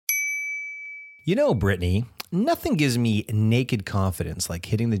You know, Brittany, nothing gives me naked confidence like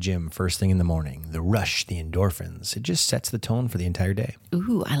hitting the gym first thing in the morning. The rush, the endorphins, it just sets the tone for the entire day.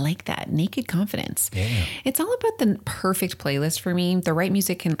 Ooh, I like that. Naked confidence. Yeah. It's all about the perfect playlist for me. The right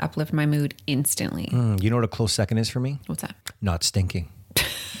music can uplift my mood instantly. You know what a close second is for me? What's that? Not stinking.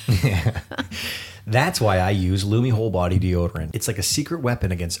 That's why I use Lumi Whole Body Deodorant. It's like a secret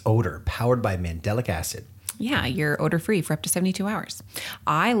weapon against odor powered by mandelic acid. Yeah, you're odor-free for up to 72 hours.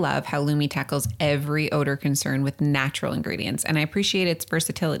 I love how Lumi tackles every odor concern with natural ingredients, and I appreciate its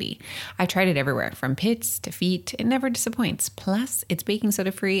versatility. I tried it everywhere, from pits to feet. It never disappoints. Plus, it's baking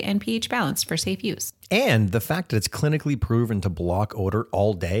soda-free and pH balanced for safe use. And the fact that it's clinically proven to block odor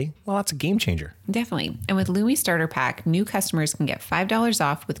all day, well, that's a game changer. Definitely. And with Lumi Starter Pack, new customers can get $5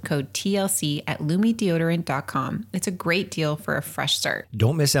 off with code TLC at lumideodorant.com. It's a great deal for a fresh start.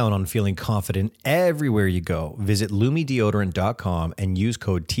 Don't miss out on feeling confident everywhere you go. Visit lumideodorant.com and use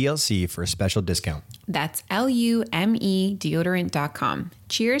code TLC for a special discount. That's LUME deodorant.com.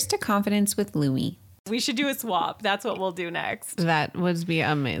 Cheers to confidence with Lumi. We should do a swap. That's what we'll do next. That would be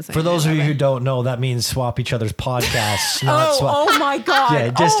amazing. For those of you who don't know, that means swap each other's podcasts, not swap. Oh my God. Yeah,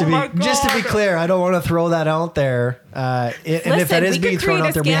 just to be clear, I don't want to throw that out there. And if that is being thrown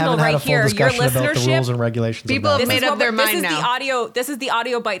out there, we haven't had a full discussion about the rules and regulations. People have made up their mind now. This is the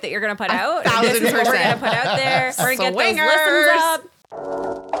audio bite that you're going to put out. 1,000%. This is what we're going to put out there. We're going to get those listens up.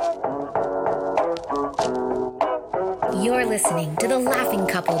 You're listening to the Laughing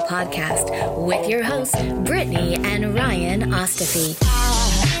Couple podcast with your hosts, Brittany and Ryan Ostafy.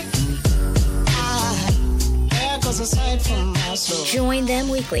 Join them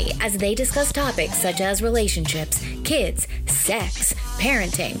weekly as they discuss topics such as relationships, kids, sex,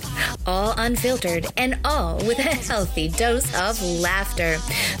 parenting, all unfiltered and all with a healthy dose of laughter.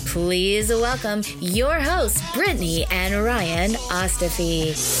 Please welcome your hosts, Brittany and Ryan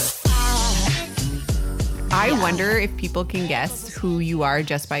Ostafy. I wonder if people can guess who you are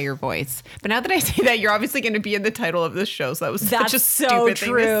just by your voice. But now that I say that, you're obviously going to be in the title of this show. So that was such a stupid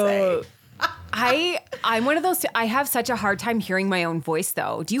thing to say. I'm one of those. I have such a hard time hearing my own voice,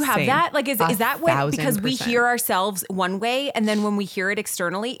 though. Do you have Same. that? Like, is that what? Because we 1000%. hear ourselves one way, and then when we hear it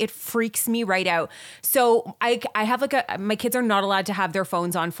externally, it freaks me right out. So I have my kids are not allowed to have their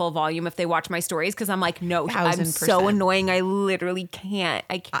phones on full volume if they watch my stories because I'm like, no, I'm so 1000%. annoying. I literally can't.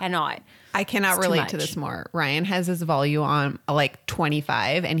 I cannot. I cannot relate to this more. Ryan has his volume on like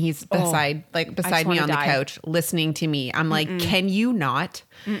 25 and he's beside me on the couch listening to me. I'm like, can you not?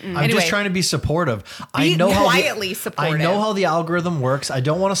 I'm just trying to be supportive. I know supportive. I know how the algorithm works. I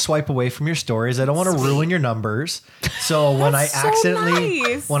don't want to swipe away from your stories. I don't want to ruin your numbers. So when I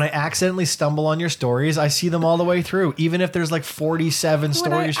accidentally stumble on your stories, I see them all the way through. Even if there's like 47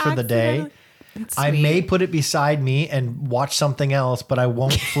 stories for the day. I may put it beside me and watch something else, but I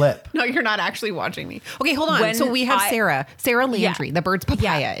won't flip. No, you're not actually watching me. Okay, hold on. So we have Sarah Landry, the bird's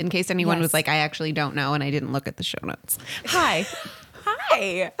Papaya, in case anyone was like, I actually don't know and I didn't look at the show notes. Hi.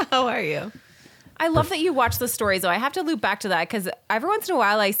 Hi. How are you? I love that you watch the stories, though. I have to loop back to that because every once in a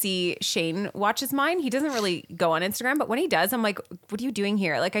while I see Shane watches mine. He doesn't really go on Instagram, but when he does, I'm like, what are you doing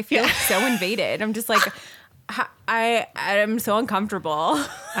here? Like, I feel so invaded. I'm just like... I'm so uncomfortable.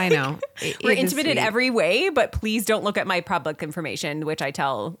 I know. We're intimate in every way, but please don't look at my public information, which I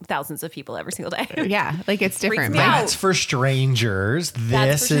tell thousands of people every single day. Yeah, like it's different. That's for strangers.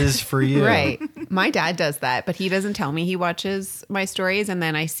 This is for you. Right. My dad does that, but he doesn't tell me he watches my stories, and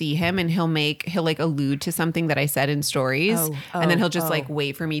then I see him and he'll like allude to something that I said in stories, and then he'll just like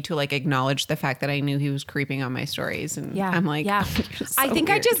wait for me to like acknowledge the fact that I knew he was creeping on my stories, and I'm like, I think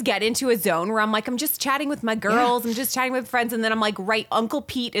I just get into a zone where I'm like, I'm just chatting with my girls, I'm just chatting with friends, and then I'm like, right, Uncle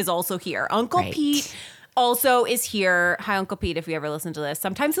Pete is also here. Uncle Pete also is here. Hi, Uncle Pete, if you ever listen to this.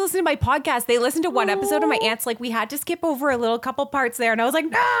 Sometimes they listen to my podcast. They listen to one episode, and my aunt's like, we had to skip over a little couple parts there. And I was like,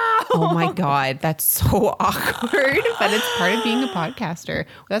 no. Oh my God, that's so awkward. But it's part of being a podcaster.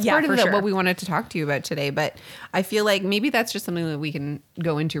 That's part of what we wanted to talk to you about today. But I feel like maybe that's just something that we can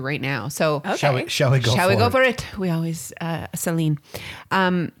go into right now. So shall we go for it? We always, Celine.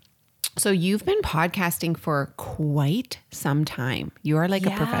 So you've been podcasting for quite some time. You are like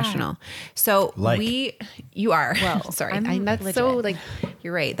a professional. So you are. Well, sorry. That's legit. So like,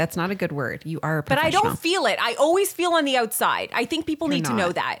 you're right. That's not a good word. You are a professional. But I don't feel it. I always feel on the outside. I think people need to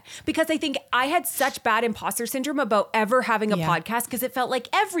know that because I think I had such bad imposter syndrome about ever having a podcast because it felt like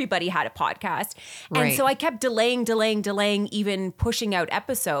everybody had a podcast. And so I kept delaying, even pushing out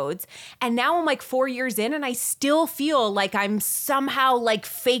episodes. And now I'm like 4 years in and I still feel like I'm somehow like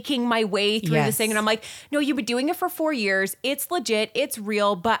faking my way through this thing. And I'm like, no, you've been doing it for 4 years. It's legit. It's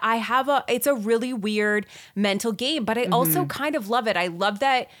real. But it's a really weird mental game. But I also kind of love it. I love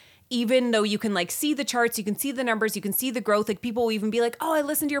that even though you can like see the charts, you can see the numbers, you can see the growth, like people will even be like, oh, I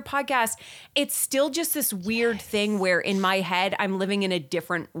listened to your podcast. It's still just this weird thing where in my head, I'm living in a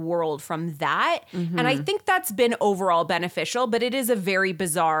different world from that. Mm-hmm. And I think that's been overall beneficial, but it is a very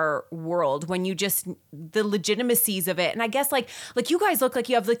bizarre world when you just, the legitimacies of it. And I guess like you guys look like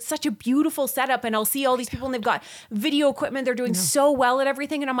you have like such a beautiful setup, and I'll see all these people and they've got video equipment. They're doing so well at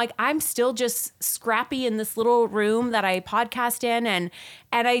everything. And I'm like, I'm still just scrappy in this little room that I podcast in. And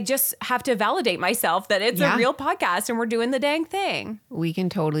I just have to validate myself that it's a real podcast and we're doing the dang thing. We can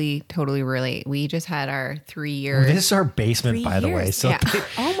totally relate. We just had our 3 year. This is our basement, by the way. So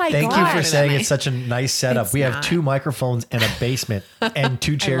oh my God. Thank you for saying it's such a nice setup. We have 2 microphones and a basement and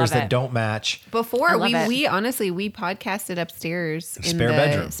 2 chairs that don't match. Before we honestly, we podcasted upstairs in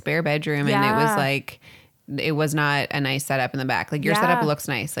the spare bedroom. And it was like, it was not a nice setup in the back. Like your setup looks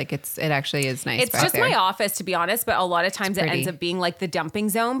nice. Like it actually is nice. It's just my office, to be honest. But a lot of times it ends up being like the dumping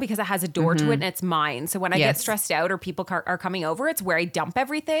zone because it has a door to it and it's mine. So when I get stressed out or people are coming over, it's where I dump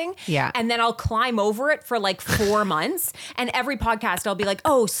everything. Yeah. And then I'll climb over it for like 4 months. And every podcast I'll be like,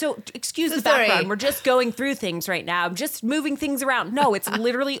 oh, so excuse the background. We're just going through things right now. I'm just moving things around. No, it's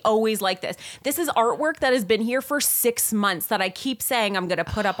literally always like this. This is artwork that has been here for 6 months that I keep saying I'm going to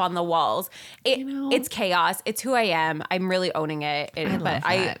put up on the walls. It's chaos. It's who I am. I'm really owning it.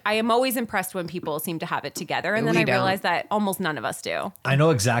 I am always impressed when people seem to have it together. And then I realize that almost none of us do. I know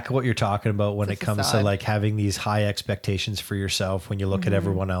exactly what you're talking about when it comes to like having these high expectations for yourself when you look at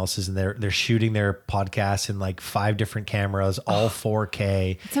everyone else's and they're shooting their podcasts in like 5 different cameras, all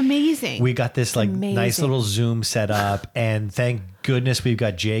 4K. It's amazing. We got this like nice little Zoom set up, and thank goodness we've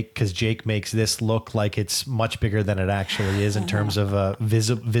got Jake, because Jake makes this look like it's much bigger than it actually is in terms of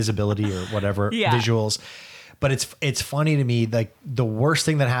visibility or whatever visuals. But it's funny to me, like the worst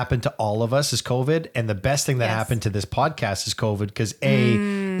thing that happened to all of us is COVID, and the best thing that happened to this podcast is COVID, because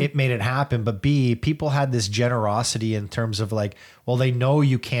it made it happen, but B, people had this generosity in terms of like, well, they know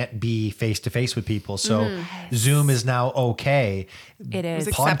you can't be face to face with people, so Zoom is now okay. It is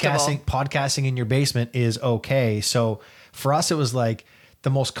podcasting in your basement is okay. So for us, it was like the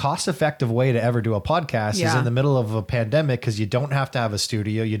most cost-effective way to ever do a podcast is in the middle of a pandemic, because you don't have to have a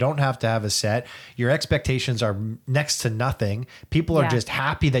studio. You don't have to have a set. Your expectations are next to nothing. People are just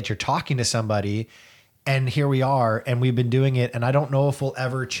happy that you're talking to somebody. And here we are, and we've been doing it. And I don't know if we'll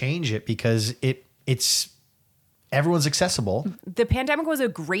ever change it, because it's everyone's accessible. The pandemic was a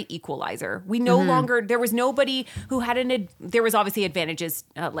great equalizer. We no longer, there was nobody who had there was obviously advantages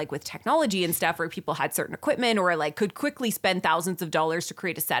like with technology and stuff where people had certain equipment or like could quickly spend thousands of dollars to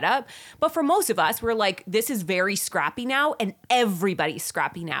create a setup. But for most of us, we're like, this is very scrappy now, and everybody's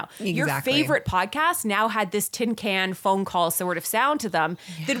scrappy now. Exactly. Your favorite podcast now had this tin can phone call sort of sound to them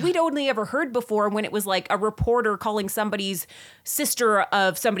that we'd only ever heard before, when it was like a reporter calling somebody's sister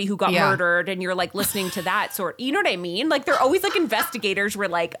of somebody who got murdered, and you're like listening to that sort. You know what I mean? Like they're always like investigators. We're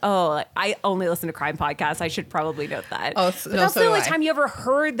like, oh, I only listen to crime podcasts. I should probably note that. Oh, but that's the only time you ever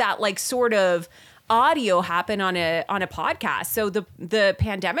heard that like sort of audio happen on a podcast. So the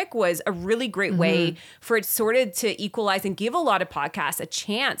pandemic was a really great way for it sort of to equalize and give a lot of podcasts a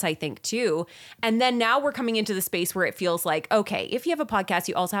chance, I think, too. And then now we're coming into the space where it feels like, okay, if you have a podcast,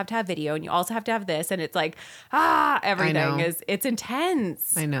 you also have to have video, and you also have to have this. And it's like, everything it's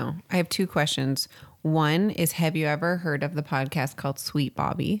intense. I know. I have 2 questions. One is, have you ever heard of the podcast called Sweet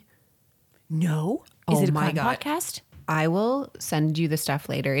Bobby? No. Is it a crime podcast? I will send you the stuff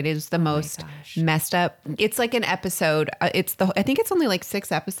later. It is the most messed up. It's like an episode. I think it's only like 6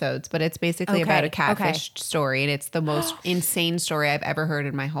 episodes, but it's basically about a catfish story. And it's the most insane story I've ever heard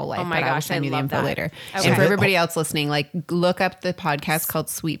in my whole life. Oh my gosh, I will send you the info later. Okay. And for everybody else listening, like look up the podcast called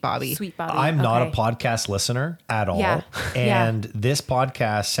Sweet Bobby. Sweet Bobby. I'm not a podcast listener at all. Yeah. And this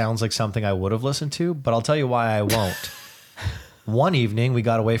podcast sounds like something I would have listened to, but I'll tell you why I won't. One evening, we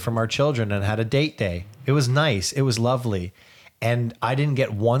got away from our children and had a date day. It was nice. It was lovely. And I didn't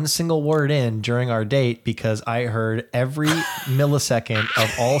get one single word in during our date because I heard every millisecond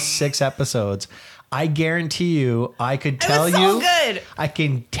of all 6 episodes. I guarantee you, I could tell you. So good. I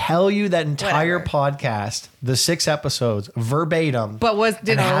can tell you that entire podcast, the 6 episodes, verbatim. But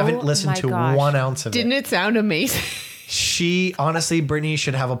I haven't listened to 1 ounce of it. Didn't it sound amazing? Honestly, Brittany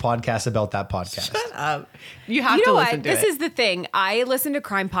should have a podcast about that podcast. Shut up. You have to listen to it. This is the thing. I listen to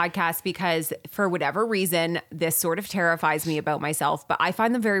crime podcasts because for whatever reason, this sort of terrifies me about myself, but I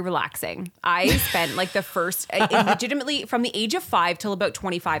find them very relaxing. I spent like the first, legitimately from the age of 5 till about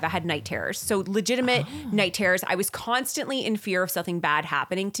 25, I had night terrors. So legitimate night terrors. I was constantly in fear of something bad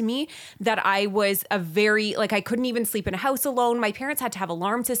happening to me, that I was I couldn't even sleep in a house alone. My parents had to have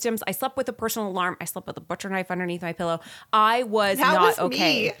alarm systems. I slept with a personal alarm. I slept with a butcher knife underneath my pillow. I was not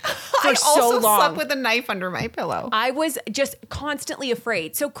okay. for so long. I slept with a knife under my pillow. I was just constantly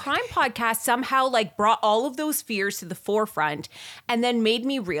afraid. So crime podcasts somehow like brought all of those fears to the forefront and then made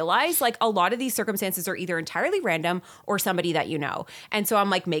me realize like a lot of these circumstances are either entirely random or somebody that you know. And so I'm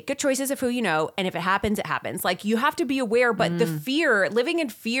like, make good choices of who you know. And if it happens, it happens. Like you have to be aware, but the fear, living in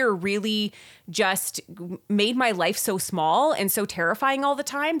fear really just made my life so small and so terrifying all the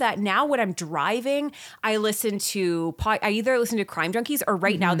time that now when I'm driving, I either listen to Crime Junkies or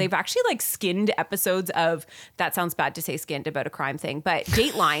right now they've actually like skinned episodes of, that sounds bad to say skinned about a crime thing, but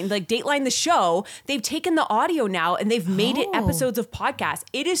Dateline, like Dateline the show, they've taken the audio now and they've made it episodes of podcasts.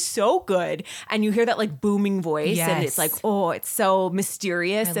 It is so good. And you hear that like booming voice and it's like, oh, it's so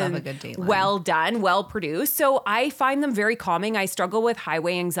mysterious and well done, well produced. So I find them very calming. I struggle with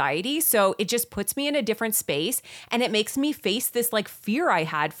highway anxiety. So it just puts me in a different space and it makes me face this like fear I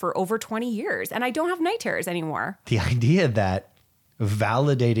had for over 20 years and I don't have night terrors anymore. The idea that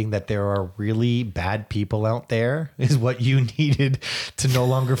validating that there are really bad people out there is what you needed to no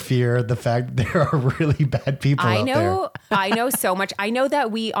longer fear the fact that there are really bad people out there. I know so much. I know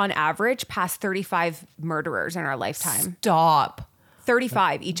that we on average pass 35 murderers in our lifetime. Stop.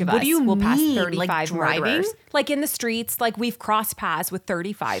 35 each of us. What do you will mean? pass 35 like driving? murderers. Like in the streets, like we've crossed paths with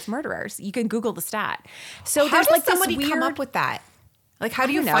 35 murderers. You can Google the stat. So how there's does like somebody this weird, come up with that? Like, how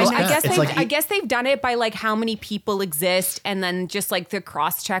do you know. find I guess they've done it by like how many people exist and then just like the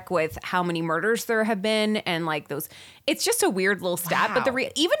cross check with how many murders there have been and like those. It's just a weird little stat, but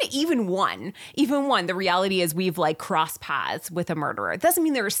even one, the reality is we've like crossed paths with a murderer. It doesn't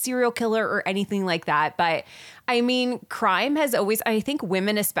mean they're a serial killer or anything like that, but I mean, crime has always, I think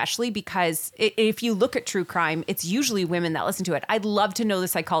women especially, because if you look at true crime, it's usually women that listen to it. I'd love to know the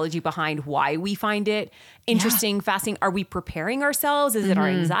psychology behind why we find it interesting, fascinating. Are we preparing ourselves? Is it our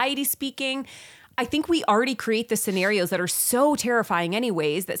anxiety speaking? I think we already create the scenarios that are so terrifying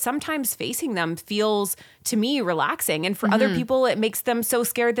anyways that sometimes facing them feels, to me, relaxing. And for other people, it makes them so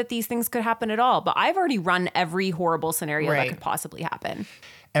scared that these things could happen at all. But I've already run every horrible scenario that could possibly happen.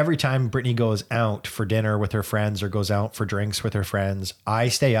 Every time Brittany goes out for dinner with her friends or goes out for drinks with her friends, I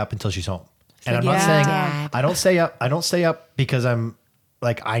stay up until she's home. And I'm not saying I don't stay up because I'm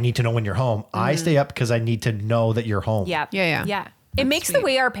like, I need to know when you're home. I stay up because I need to know that you're home. Yeah. It makes the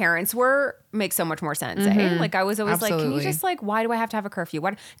way our parents were make so much more sense. Like I was always like, can you just like, why do I have to have a curfew?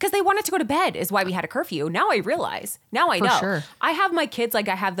 Because they wanted to go to bed is why we had a curfew. Now I realize. Now I know. Sure. I have my kids, like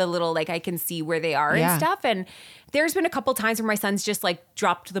I have the little, like I can see where they are and stuff. And there's been a couple times where my son's just like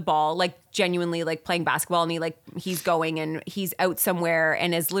dropped the ball, like genuinely like playing basketball and he's going and he's out somewhere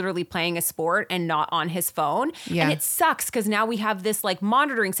and is literally playing a sport and not on his phone. Yeah. And it sucks because now we have this like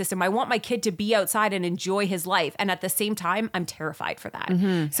monitoring system. I want my kid to be outside and enjoy his life. And at the same time, I'm terrified for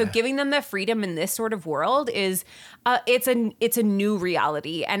that. So giving them the freedom in this sort of world is, it's a new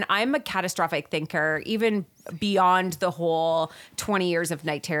reality. And I'm a catastrophic thinker, even beyond the whole 20 years of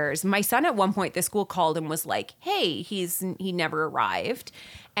night terrors. My son at one point, the school called and was like, hey, he never arrived.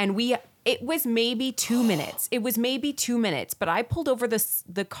 And it was maybe 2 minutes. But I pulled over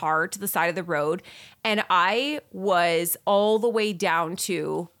the car to the side of the road and I was all the way down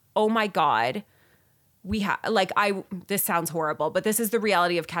to, oh my God, this sounds horrible, but this is the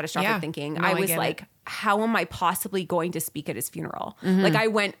reality of catastrophic thinking. No, I was like, how am I possibly going to speak at his funeral? Like I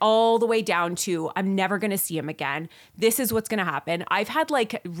went all the way down to, I'm never going to see him again. This is what's going to happen. I've had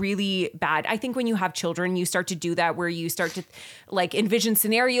like really bad, I think when you have children, you start to do that where you start to like envision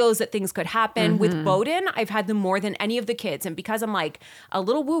scenarios that things could happen. With Bowden, I've had them more than any of the kids. And because I'm like a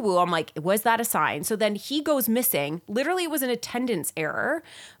little woo-woo, I'm like, was that a sign? So then he goes missing. Literally it was an attendance error,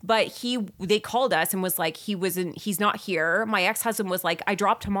 but they called us and was like, he's not here. My ex-husband was like, I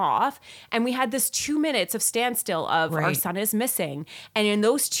dropped him off. And we had this 2 minutes of standstill of our son is missing. And in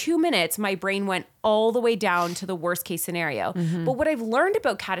those 2 minutes, my brain went all the way down to the worst case scenario. But what I've learned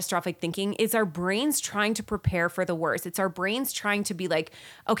about catastrophic thinking is our brains trying to prepare for the worst. It's our brains trying to be like,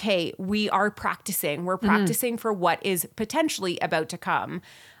 okay, we are practicing. We're practicing for what is potentially about to come.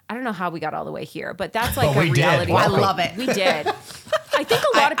 I don't know how we got all the way here, but that's like a reality. I love it. We did. I think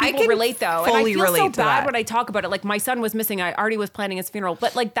a lot of people relate though. And I feel so bad when I talk about it. Like my son was missing. I already was planning his funeral,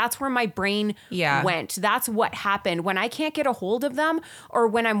 but like that's where my brain went. That's what happened. When I can't get a hold of them or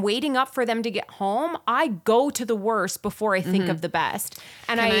when I'm waiting up for them to get home, I go to the worst before I think of the best.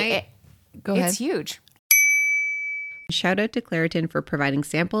 And go ahead. It's huge. Shout out to Claritin for providing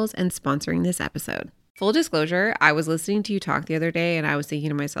samples and sponsoring this episode. Full disclosure, I was listening to you talk the other day and I was thinking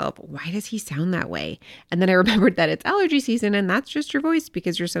to myself, why does he sound that way? And then I remembered that it's allergy season and that's just your voice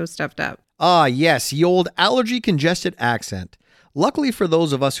because you're so stuffed up. Ah, yes, the old allergy congested accent. Luckily for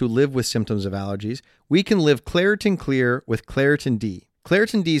those of us who live with symptoms of allergies, we can live Claritin Clear with Claritin D.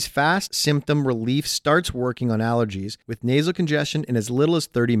 Claritin D's fast symptom relief starts working on allergies with nasal congestion in as little as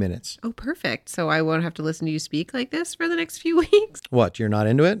 30 minutes. Oh, perfect. So I won't have to listen to you speak like this for the next few weeks. What, you're not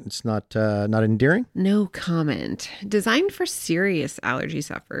into it? It's not endearing? No comment. Designed for serious allergy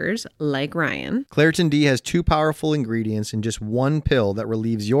sufferers like Ryan. Claritin D has 2 powerful ingredients in just 1 pill that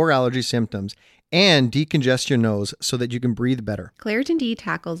relieves your allergy symptoms and decongest your nose so that you can breathe better. Claritin D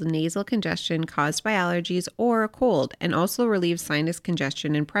tackles nasal congestion caused by allergies or a cold and also relieves sinus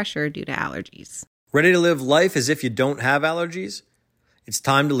congestion and pressure due to allergies. Ready to live life as if you don't have allergies? It's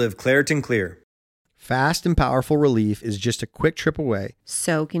time to live Claritin Clear. Fast and powerful relief is just a quick trip away.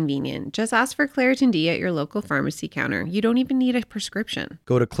 So convenient. Just ask for Claritin D at your local pharmacy counter. You don't even need a prescription.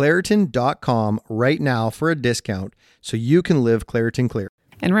 Go to Claritin.com right now for a discount so you can live Claritin Clear.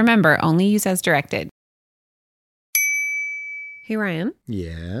 And remember, only use as directed. Hey, Ryan.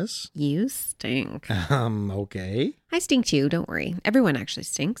 Yes? You stink. Okay. I stink too, don't worry. Everyone actually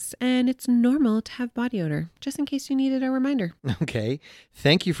stinks, and it's normal to have body odor, just in case you needed a reminder. Okay.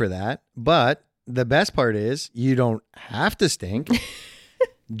 Thank you for that. But the best part is you don't have to stink.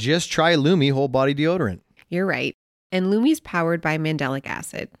 Just try Lumi whole body deodorant. You're right. And Lumi's powered by mandelic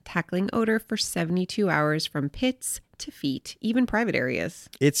acid, tackling odor for 72 hours from pits to feet, even private areas.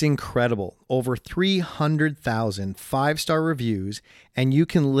 It's incredible. Over 300,000 5-star reviews, and you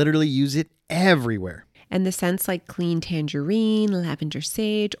can literally use it everywhere. And the scents like clean tangerine, lavender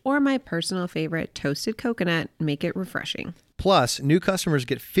sage, or my personal favorite, toasted coconut, make it refreshing. Plus, new customers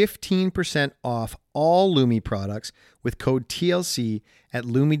get 15% off all Lumi products with code TLC at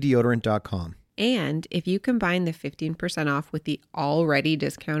lumideodorant.com. And if you combine the 15% off with the already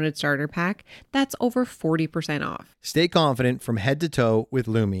discounted starter pack, that's over 40% off. Stay confident from head to toe with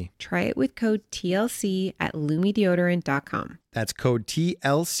Lumi. Try it with code TLC at lumideodorant.com. That's code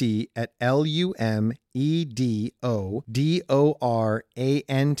TLC at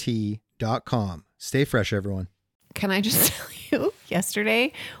LUMEDODORANT.com. Stay fresh, everyone. Can I just tell you,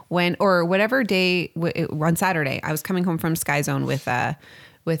 yesterday on Saturday, I was coming home from Sky Zone with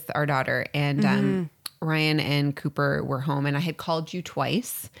our daughter, and Ryan and Cooper were home, and I had called you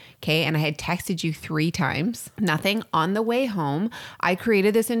twice, okay, and I had texted you 3 times. Nothing. On the way home, I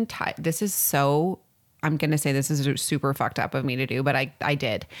created this I'm going to say this is super fucked up of me to do, but I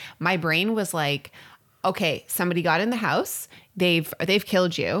did. My brain was like, okay, somebody got in the house. They've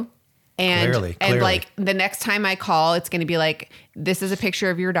killed you. And Clearly. Like the next time I call, it's going to be like, this is a picture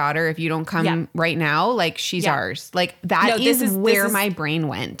of your daughter. If you don't come right now, like she's ours. Like that is where my brain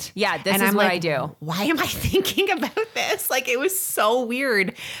went. Yeah, this and is I'm what like, I do. Why am I thinking about this? Like it was so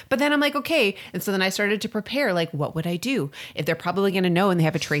weird. But then I'm like, okay. And so then I started to prepare, like, what would I do? If they're probably going to know and they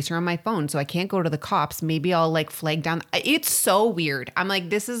have a tracer on my phone, so I can't go to the cops, maybe I'll like flag down. It's so weird. I'm like,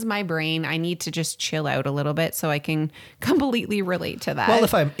 this is my brain. I need to just chill out a little bit so I can completely relate to that. Well,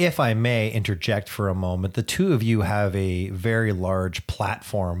 if I may interject for a moment, the two of you have a very large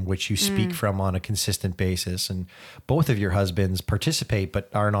platform which you speak from on a consistent basis, and both of your husbands participate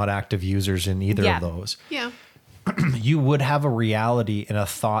but are not active users in either of those. Yeah. You would have a reality and a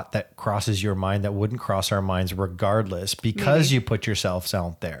thought that crosses your mind that wouldn't cross our minds regardless, because you put yourselves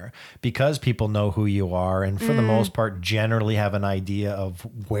out there, because people know who you are, and for the most part generally have an idea of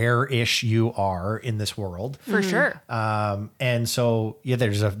where-ish you are in this world. For sure. And so,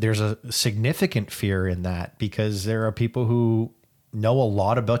 there's a significant fear in that, because there are people who know a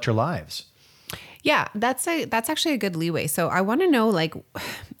lot about your lives. Yeah, that's actually a good leeway. So I want to know, like,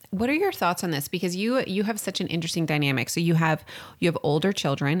 what are your thoughts on this? Because you have such an interesting dynamic. So you have older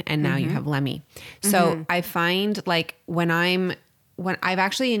children, and now you have Lemmy. So I find like when I've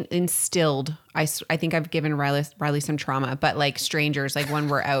actually instilled, I think I've given Riley some trauma, but like strangers, like when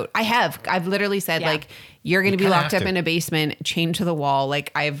we're out, I've literally said like, you're going to be locked up in a basement, chained to the wall.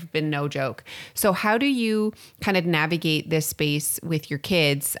 Like I've been no joke. So how do you kind of navigate this space with your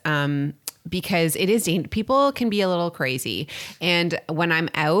kids? Because it is people can be a little crazy. And when I'm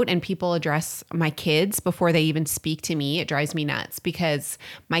out and people address my kids before they even speak to me, it drives me nuts, because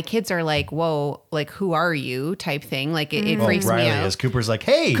my kids are like, whoa, like, who are you type thing. Like it freaks me out. Cooper's like,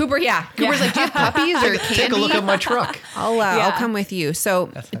 hey. Cooper's like, do you have puppies or candy? Take a look at my truck. I'll come with you.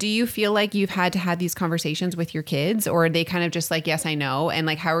 So do you feel like you've had to have these conversations with your kids, or are they kind of just like, yes, I know? And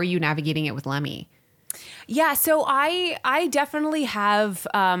like, how are you navigating it with Lemmy? Yeah, so I definitely have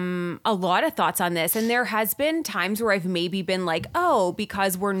a lot of thoughts on this. And there has been times where I've maybe been like, oh,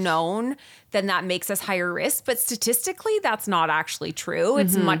 because we're known then that makes us higher risk. But statistically, that's not actually true.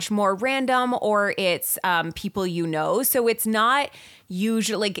 It's much more random, or it's people you know. So it's not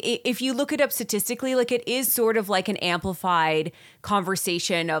usually, like, if you look it up statistically, like, it is sort of like an amplified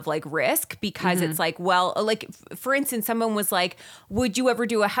conversation of like risk, because it's like, well, like, for instance, someone was like, would you ever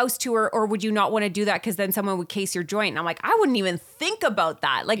do a house tour, or would you not want to do that because then someone would case your joint? And I'm like, I wouldn't even think about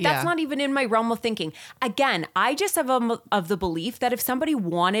that. Like, that's not even in my realm of thinking. Again, I just have of the belief that if somebody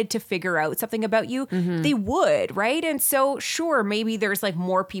wanted to figure out something about you, they would, right? And so sure, maybe there's like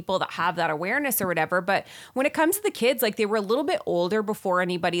more people that have that awareness or whatever, but when it comes to the kids, like, they were a little bit older before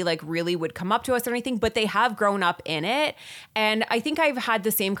anybody like really would come up to us or anything, but they have grown up in it. And I think I've had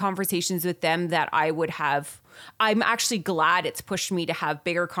the same conversations with them that I would have. I'm actually glad it's pushed me to have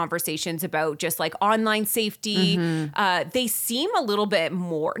bigger conversations about just like online safety. They seem a little bit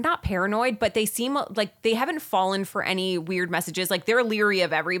more, not paranoid, but they seem like they haven't fallen for any weird messages. Like, they're leery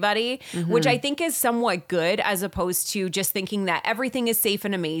of everybody, which I think is somewhat good, as opposed to just thinking that everything is safe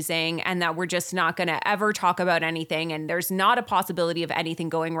and amazing and that we're just not going to ever talk about anything and there's not a possibility of anything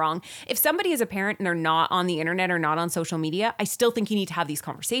going wrong. If somebody is a parent and they're not on the internet or not on social media, I still think you need to have these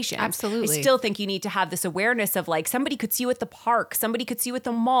conversations. Absolutely. I still think you need to have this awareness of like, somebody could see you at the park, somebody could see you at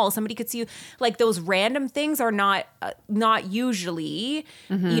the mall, somebody could see you, like, those random things are not usually,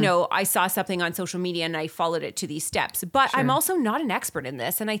 you know, I saw something on social media and I followed it to these steps, but I'm also not an expert in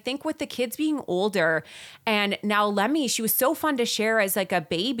this. And I think with the kids being older, and now Lemmy, she was so fun to share as like a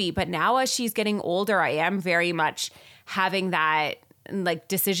baby, but now as she's getting older, I am very much having that like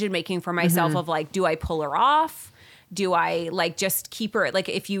decision making for myself of like, do I pull her off? Do I like just keep her? Like,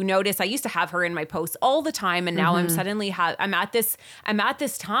 if you notice, I used to have her in my posts all the time, and now I'm suddenly I'm at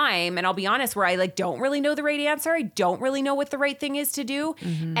this time, and I'll be honest, where I like don't really know the right answer. I don't really know what the right thing is to do,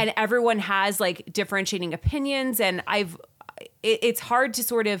 and everyone has like differentiating opinions, and it's hard to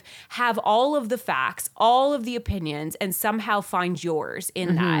sort of have all of the facts, all of the opinions, and somehow find yours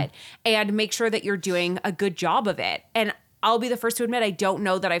in that, and make sure that you're doing a good job of it. And I'll be the first to admit, I don't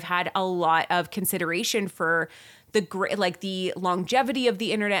know that I've had a lot of consideration for the longevity of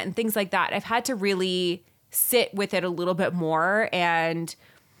the internet and things like that. I've had to really sit with it a little bit more, and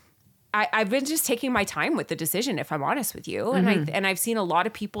I've been just taking my time with the decision, if I'm honest with you. And I've seen a lot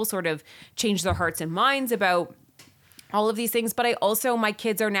of people sort of change their hearts and minds about all of these things, but my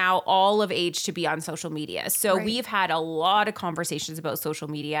kids are now all of age to be on social media. So we've had a lot of conversations about social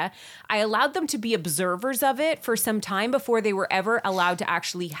media. I allowed them to be observers of it for some time before they were ever allowed to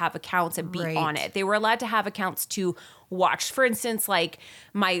actually have accounts and be on it. They were allowed to have accounts to watch. For instance, like,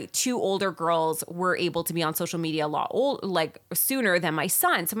 my two older girls were able to be on social media a lot sooner than my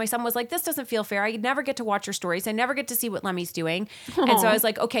son. So my son was like, this doesn't feel fair. I never get to watch your stories. I never get to see what Lemmy's doing. Aww. And so I was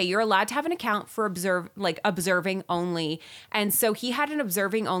like, okay, you're allowed to have an account for observing only. And so he had an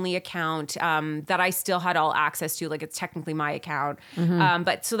observing only account that I still had all access to. Like, it's technically my account,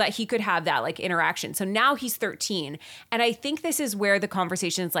 but so that he could have that like interaction. So now he's 13. And I think this is where the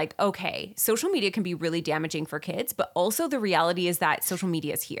conversation is like, okay, social media can be really damaging for kids, but also the reality is that social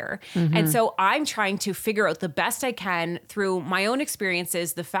media is here. And so I'm trying to figure out the best I can through my own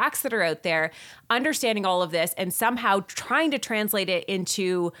experiences, the facts that are out there, understanding all of this, and somehow trying to translate it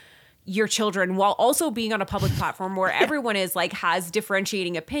into your children while also being on a public platform where everyone is like, has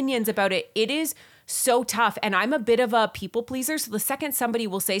differentiating opinions about it. It is so tough. And I'm a bit of a people pleaser. So the second somebody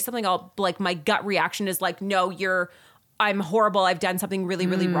will say something, I'll like, my gut reaction is like, no, I'm horrible. I've done something really,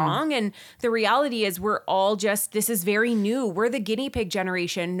 really wrong. And the reality is we're all this is very new. We're the guinea pig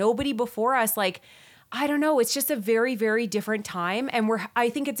generation. Nobody before us, like, I don't know. It's just a very, very different time. And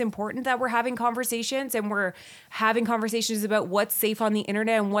I think it's important that we're having conversations, and we're having conversations about what's safe on the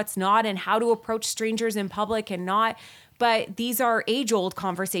internet and what's not, and how to approach strangers in public and not. But these are age-old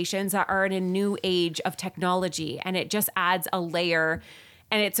conversations that are in a new age of technology, and it just adds a layer.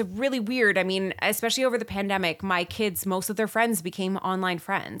 And it's really weird. I mean, especially over the pandemic, my kids, most of their friends became online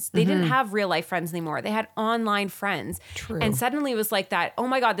friends. They didn't have real life friends anymore. They had online friends. True. And suddenly it was like that, oh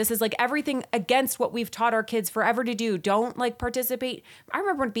my God, this is like everything against what we've taught our kids forever to do. Don't like participate. I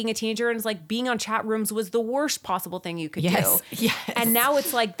remember being a teenager and it's like being on chat rooms was the worst possible thing you could do. Yes. And now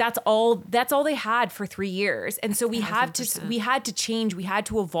it's like, that's all they had for 3 years. And so we had to change. We had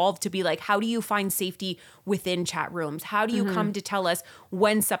to evolve to be like, how do you find safety within chat rooms? How do you come to tell us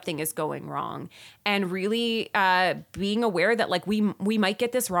when something is going wrong? And really being aware that like we might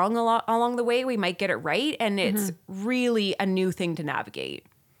get this wrong along the way. We might get it right. And it's really a new thing to navigate.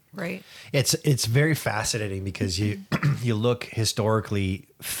 Right. It's very fascinating because you you look historically,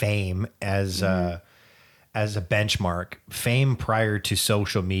 fame as as a benchmark, fame prior to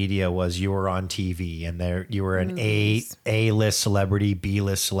social media was you were on TV and there you were an A-list celebrity,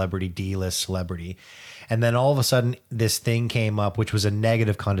 B-list celebrity, D-list celebrity. And then all of a sudden this thing came up, which was a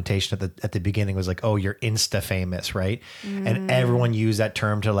negative connotation at the beginning, was like, oh, you're Insta famous, right? And everyone used that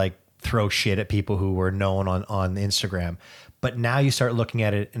term to like throw shit at people who were known on Instagram. But now you start looking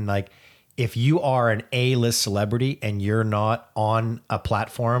at it and like, if you are an A-list celebrity and you're not on a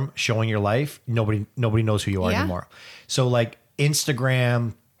platform showing your life, nobody knows who you are anymore. So like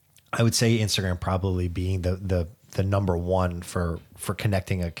Instagram, I would say Instagram probably being the number one for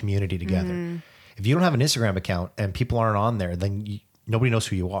connecting a community together. If you don't have an Instagram account and people aren't on there, then nobody knows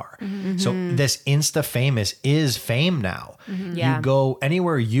who you are. So this Insta famous is fame now. You go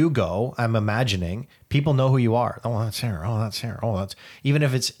anywhere you go, I'm imagining people know who you are. Oh, that's Sarah. Oh, that's Sarah. Oh, that's even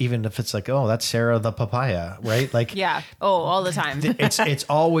if it's like, oh, that's Sarah the papaya, right? Like all the time. it's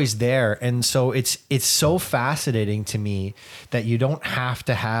always there. And so it's so fascinating to me that you don't have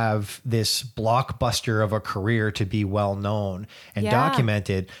to have this blockbuster of a career to be well known and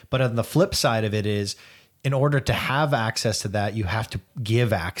documented. But on the flip side of it is, in order to have access to that, you have to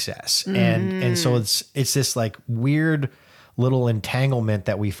give access. And so it's this like weird little entanglement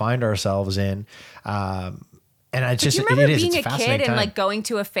that we find ourselves in. And I just, do you remember it's being a fascinating kid time. and like going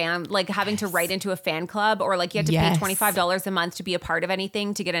to a fan, like having to write into a fan club, or like you had to pay $25 a month to be a part of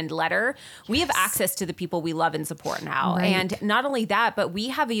anything to get a letter? We have access to the people we love and support now. Right. And not only that, but we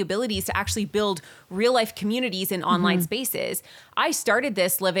have the abilities to actually build real life communities in online spaces. I started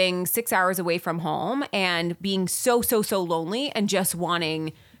this living 6 hours away from home and being so lonely and just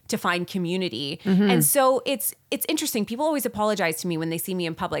wanting to find community. And so it's interesting. People always apologize to me when they see me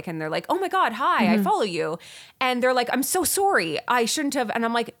in public and they're like, oh my God, hi, I follow you. And they're like, I'm so sorry. I shouldn't have. And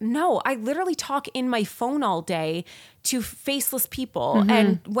I'm like, no, I literally talk in my phone all day to faceless people.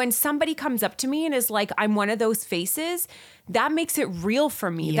 And when somebody comes up to me and is like, I'm one of those faces, that makes it real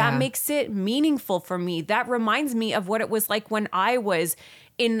for me. That makes it meaningful for me. That reminds me of what it was like when I was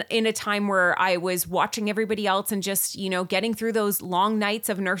in a time where I was watching everybody else and just, getting through those long nights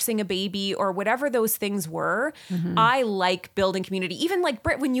of nursing a baby or whatever those things were. I like building community. Even like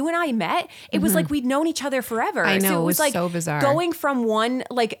Britt, when you and I met, it was like we'd known each other forever. I know, so it was like so bizarre. Going from one,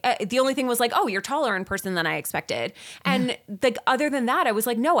 like the only thing was like, oh, you're taller in person than I expected. And like, other than that, I was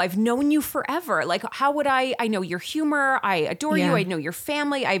like, no, I've known you forever. Like, how would I know your humor. I adore you. I know your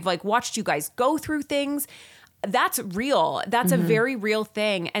family. I've like watched you guys go through things. That's real. That's a very real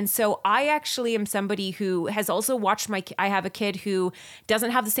thing. And so I actually am somebody who has also watched I have a kid who doesn't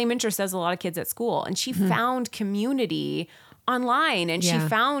have the same interests as a lot of kids at school. And she found community online, and she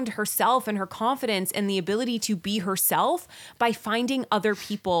found herself and her confidence and the ability to be herself by finding other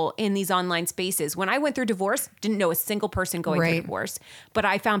people in these online spaces. When I went through divorce, didn't know a single person going through divorce, but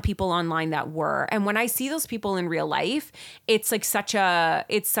I found people online that were. And when I see those people in real life, it's like such a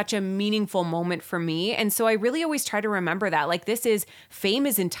meaningful moment for me. And so I really always try to remember that, like, fame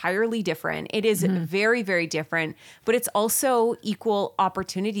is entirely different. It is very, very different, but it's also equal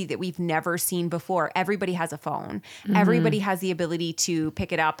opportunity that we've never seen before. Everybody has a phone. Everybody has the ability to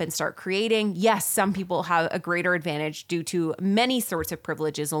pick it up and start creating. Yes, some people have a greater advantage due to many sorts of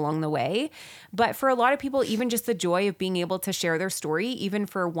privileges along the way. But for a lot of people, even just the joy of being able to share their story, even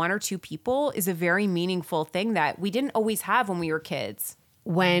for one or two people, is a very meaningful thing that we didn't always have when we were kids.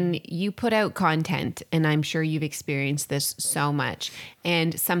 When you put out content, and I'm sure you've experienced this so much,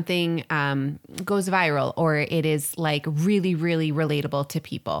 and something goes viral, or it is like really, really relatable to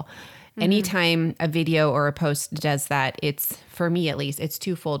people, anytime a video or a post does that, it's, for me at least, it's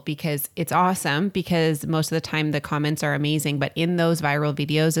twofold, because it's awesome, because most of the time the comments are amazing, but in those viral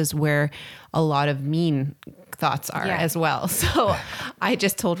videos is where a lot of mean thoughts are as well. So I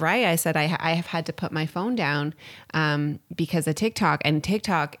just told Raya, I said, I have had to put my phone down because of TikTok, and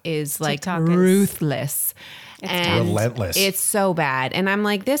TikTok is like ruthless. And relentless. It's so bad. And I'm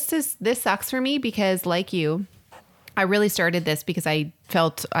like, this sucks for me, because like you, I really started this because I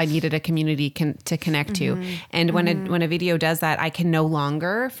felt I needed a community to connect to. And when a video does that, I can no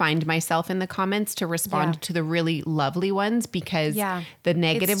longer find myself in the comments to respond to the really lovely ones, because the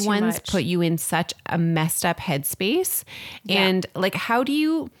negative ones put you in such a messed up headspace. And like, how do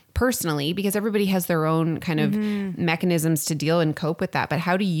you personally, because everybody has their own kind of mechanisms to deal and cope with that, but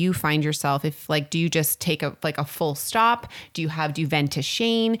how do you find yourself? If like, do you just take a full stop? Do you vent to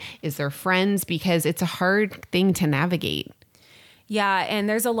Shane? Is there friends? Because it's a hard thing to navigate. Yeah, and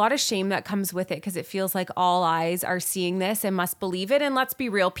there's a lot of shame that comes with it, because it feels like all eyes are seeing this and must believe it. And let's be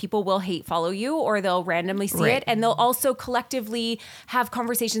real, people will hate follow you, or they'll randomly see it, and they'll also collectively have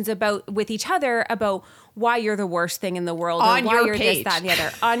conversations with each other about why you're the worst thing in the world on or why your you're page. this, that, and the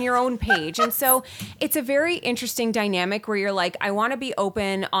other on your own page. And so it's a very interesting dynamic where you're like, I want to be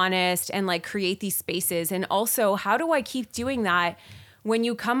open, honest, and like create these spaces. And also, how do I keep doing that when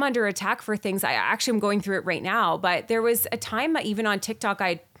you come under attack for things? I actually am going through it right now, but there was a time even on TikTok,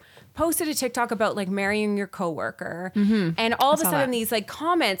 I posted a TikTok about like marrying your coworker. And all of a sudden these like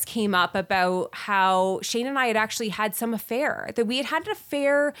comments came up about how Shane and I had actually had some affair, that we had an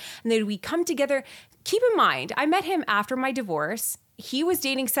affair and that we come together. Keep in mind, I met him after my divorce. He was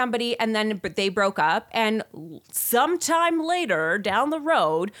dating somebody and then they broke up. And sometime later down the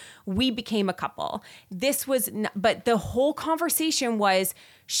road, we became a couple. But the whole conversation was,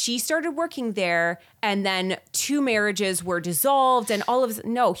 she started working there and then 2 marriages were dissolved and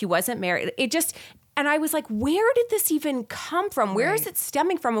no, he wasn't married. And I was like, where did this even come from? Where is it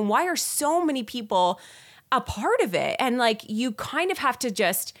stemming from? And why are so many people a part of it? And like, you kind of have to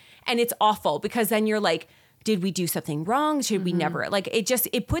and it's awful because then you're like, did we do something wrong? Should we never? Like,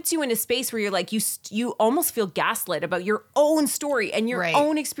 it puts you in a space where you're like, you almost feel gaslit about your own story and your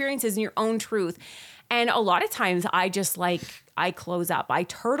own experiences and your own truth. And a lot of times I close up, I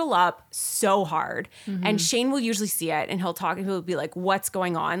turtle up so hard. And Shane will usually see it and he'll be like, what's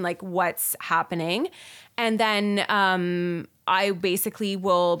going on? Like, what's happening? And then I basically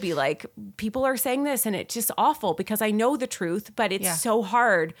will be like, people are saying this and it's just awful because I know the truth, but it's so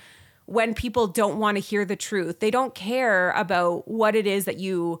hard when people don't want to hear the truth. They don't care about what it is that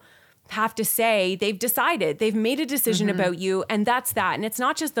you have to say. They've decided, they've made a decision about you, and that's that. And it's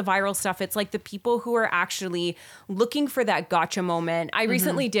not just the viral stuff. It's like the people who are actually looking for that gotcha moment. I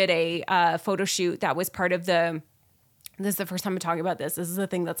recently did a photo shoot that was part of this is the first time I'm talking about this. This is a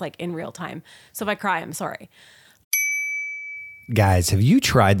thing that's like in real time. So if I cry, I'm sorry. Guys, have you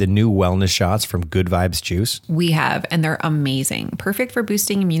tried the new wellness shots from Good Vibes Juice? We have, and they're amazing. Perfect for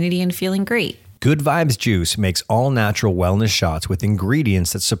boosting immunity and feeling great. Good Vibes Juice makes all natural wellness shots with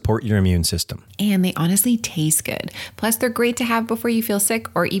ingredients that support your immune system. And they honestly taste good. Plus, they're great to have before you feel sick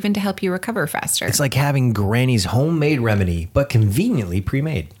or even to help you recover faster. It's like having Granny's homemade remedy, but conveniently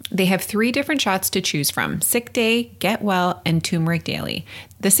pre-made. They have 3 different shots to choose from: Sick Day, Get Well, and Turmeric Daily.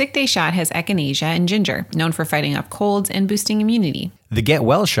 The Sick Day shot has echinacea and ginger, known for fighting off colds and boosting immunity. The Get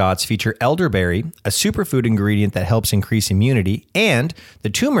Well shots feature elderberry, a superfood ingredient that helps increase immunity, and the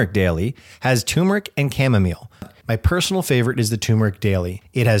Turmeric Daily has turmeric and chamomile. My personal favorite is the Turmeric Daily.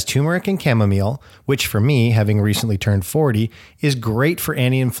 It has turmeric and chamomile, which for me, having recently turned 40, is great for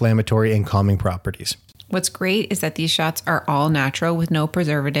anti-inflammatory and calming properties. What's great is that these shots are all natural with no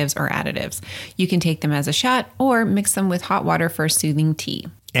preservatives or additives. You can take them as a shot or mix them with hot water for a soothing tea.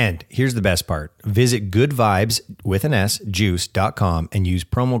 And here's the best part. Visit goodvibes with an S, juice.com and use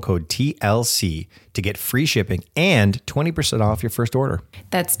promo code TLC to get free shipping and 20% off your first order.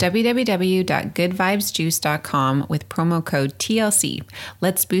 That's www.goodvibesjuice.com with promo code TLC.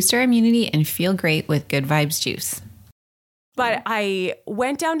 Let's boost our immunity and feel great with Good Vibes Juice. But I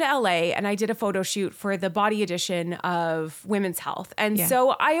went down to LA and I did a photo shoot for the body edition of Women's Health. And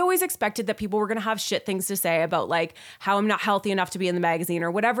so I always expected that people were going to have shit things to say about like how I'm not healthy enough to be in the magazine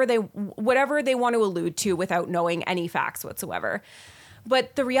or whatever they want to allude to without knowing any facts whatsoever.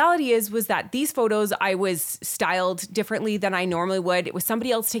 But the reality was that these photos, I was styled differently than I normally would. It was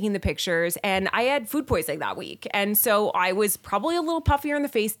somebody else taking the pictures, and I had food poisoning that week. And so I was probably a little puffier in the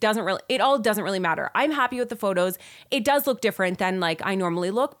face. It all doesn't really matter. I'm happy with the photos. It does look different than like I normally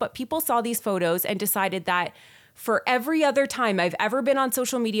look, but people saw these photos and decided that for every other time I've ever been on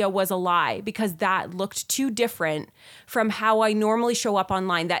social media was a lie because that looked too different from how I normally show up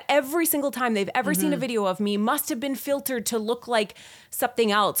online. That every single time they've ever seen a video of me must have been filtered to look like something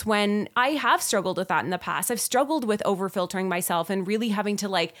else, when I have struggled with that in the past. I've struggled with over filtering myself and really having to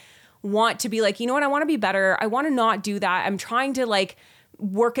like want to be like, you know what, I want to be better. I want to not do that. I'm trying to like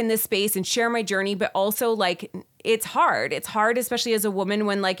work in this space and share my journey, but also like it's hard. It's hard, especially as a woman,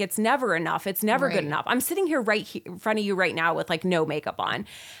 when like it's never enough. It's never good enough. I'm sitting here in front of you right now with like no makeup on.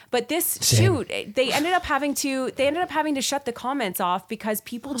 But this shoot, they ended up having to shut the comments off because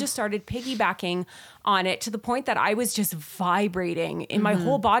people just started piggybacking on it to the point that I was just vibrating and my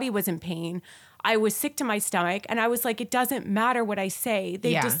whole body was in pain. I was sick to my stomach, and I was like, it doesn't matter what I say.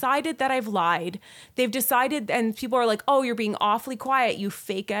 They've decided that I've lied. They've decided, and people are like, oh, you're being awfully quiet, you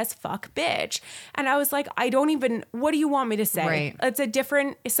fake as fuck bitch. And I was like, what do you want me to say? Right.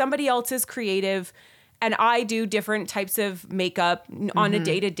 It's somebody else's creative, and I do different types of makeup on a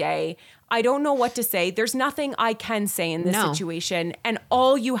day-to-day. I don't know what to say. There's nothing I can say in this situation. And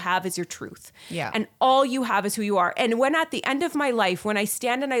all you have is your truth. Yeah. And all you have is who you are. And when at the end of my life, when I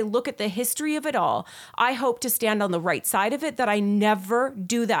stand and I look at the history of it all, I hope to stand on the right side of it, that I never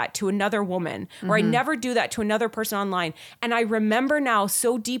do that to another woman, or I never do that to another person online. And I remember now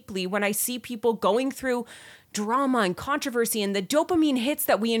so deeply when I see people going through drama and controversy and the dopamine hits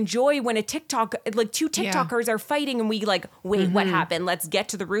that we enjoy when two TikTokers are fighting and we like, wait, what happened? Let's get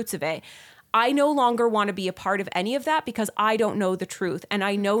to the roots of it. I no longer want to be a part of any of that because I don't know the truth. And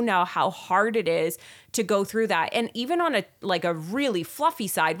I know now how hard it is to go through that. And even on a really fluffy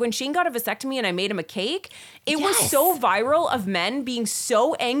side, when Shane got a vasectomy and I made him a cake, it was so viral of men being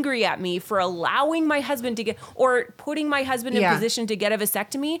so angry at me for allowing my husband to get, or putting my husband in position to get a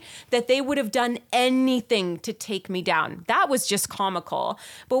vasectomy, that they would have done anything to take me down. That was just comical.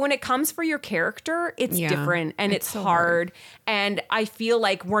 But when it comes for your character, it's different and it's so hard. And I feel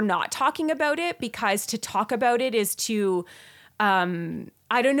like we're not talking about it because to talk about it is to,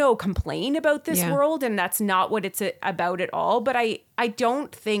 complain about this world. And that's not what it's about at all. But I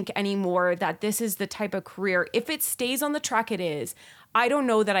don't think anymore that this is the type of career, if it stays on the track it is, I don't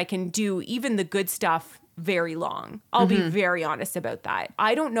know that I can do even the good stuff very long. I'll be very honest about that.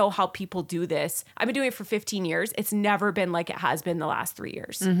 I don't know how people do this. I've been doing it for 15 years. It's never been like it has been the last 3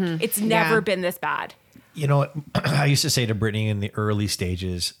 years. It's never been this bad. You know what I used to say to Brittany in the early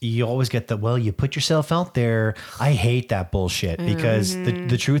stages, you always get you put yourself out there. I hate that bullshit because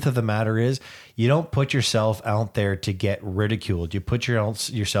the truth of the matter is you don't put yourself out there to get ridiculed. You put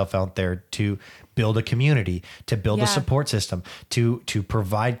yourself out there to build a community, to build a support system, to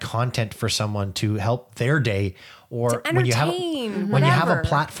provide content for someone to help their day. Or when you have a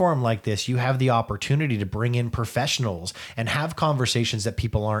platform like this, you have the opportunity to bring in professionals and have conversations that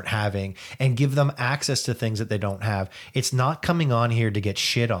people aren't having and give them access to things that they don't have. It's not coming on here to get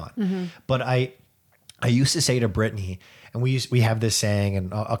shit on. But I used to say to Brittany, and we have this saying,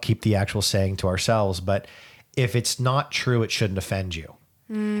 and I'll keep the actual saying to ourselves, but if it's not true, it shouldn't offend you.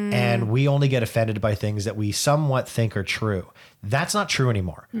 And we only get offended by things that we somewhat think are true. That's not true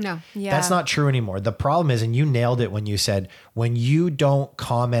anymore. No. Yeah. That's not true anymore. The problem is, and you nailed it when you said, when you don't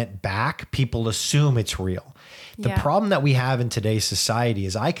comment back, people assume it's real. The problem that we have in today's society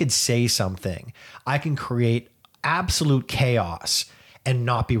is I could say something, I can create absolute chaos and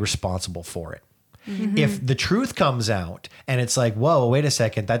not be responsible for it. If the truth comes out and it's like, whoa, wait a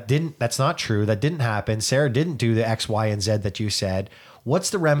second, that's not true. That didn't happen. Sarah didn't do the X, Y, and Z that you said.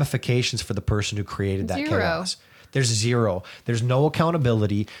 What's the ramifications for the person who created that chaos? There's zero. There's no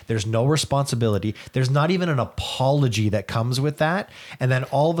accountability. There's no responsibility. There's not even an apology that comes with that. And then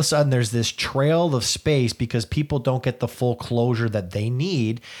all of a sudden there's this trail of space because people don't get the full closure that they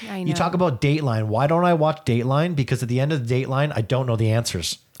need. You talk about Dateline. Why don't I watch Dateline? Because at the end of the Dateline, I don't know the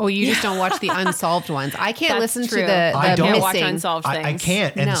answers. Oh, you just don't watch the unsolved ones. I can't listen to the I don't missing. Watch unsolved things. I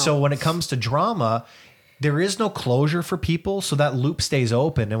can't. And so when it comes to drama, there is no closure for people. So that loop stays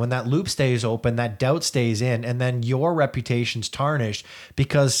open. And when that loop stays open, that doubt stays in. And then your reputation's tarnished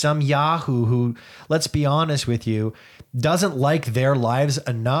because some Yahoo who, let's be honest with you, doesn't like their lives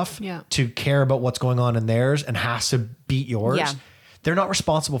enough to care about what's going on in theirs and has to beat yours. They're not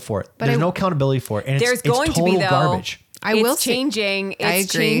responsible for it. But there's no accountability for it. And it's total garbage. It's changing.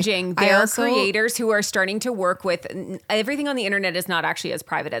 It's changing. There are creators who are starting to work with everything on the internet is not actually as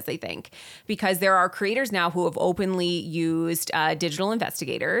private as they think, because there are creators now who have openly used digital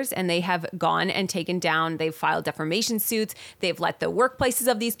investigators, and they have gone and taken down. They've filed defamation suits. They've let the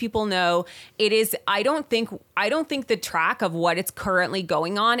workplaces of these people know. It is. I don't think the track of what it's currently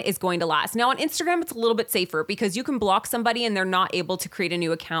going on is going to last. Now on Instagram, it's a little bit safer because you can block somebody and they're not able to create a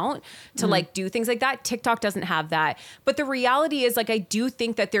new account to like do things like that. TikTok doesn't have that. But the reality is, like, I do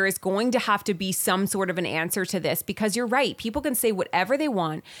think that there is going to have to be some sort of an answer to this, because you're right. People can say whatever they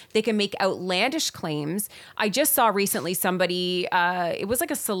want. They can make outlandish claims. I just saw recently somebody, it was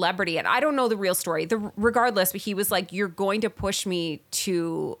like a celebrity, and I don't know the real story. Regardless, but he was like, you're going to push me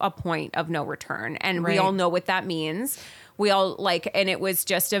to a point of no return. And we all know what that means. We all and it was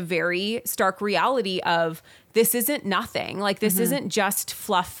just a very stark reality of this isn't nothing. Like, this isn't just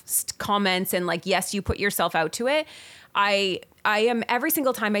fluff comments and like, yes, you put yourself out to it. I am, every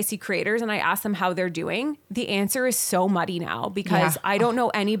single time I see creators and I ask them how they're doing, the answer is so muddy now because I don't know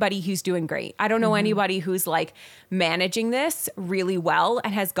anybody who's doing great. I don't know anybody who's like managing this really well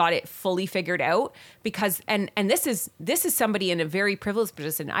and has got it fully figured out, because, and this is somebody in a very privileged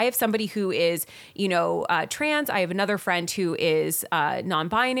position. I have somebody who is, trans. I have another friend who is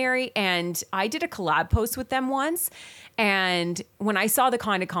non-binary, and I did a collab post with them once. And when I saw the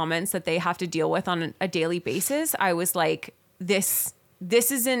kind of comments that they have to deal with on a daily basis, I was like, this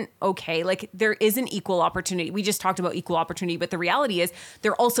this isn't okay. Like there isn't equal opportunity. We just talked about equal opportunity, but the reality is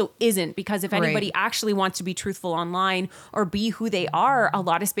there also isn't, because if anybody actually wants to be truthful online or be who they are, a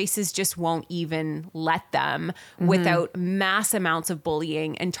lot of spaces just won't even let them without mass amounts of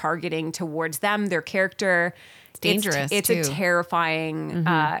bullying and targeting towards them, their character. It's dangerous. It's a terrifying,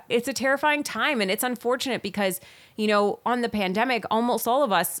 it's a terrifying time. And it's unfortunate because, you know, on the pandemic, almost all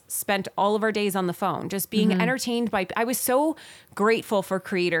of us spent all of our days on the phone, just being entertained by, I was so grateful for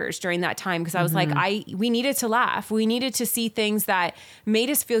creators during that time, because I was like, we needed to laugh. We needed to see things that made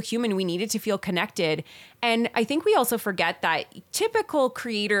us feel human. We needed to feel connected. And I think we also forget that typical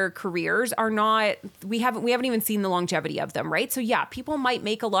creator careers are not, we haven't even seen the longevity of them, right? So yeah, people might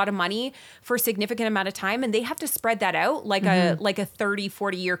make a lot of money for a significant amount of time, and they have to spread that out like a 30,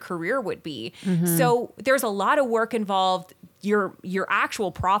 40 year career would be. So there's a lot of work involved. Your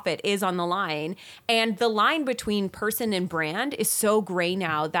actual profit is on the line, and the line between person and brand is so gray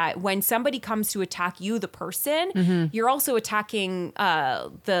now that when somebody comes to attack you, the person, you're also attacking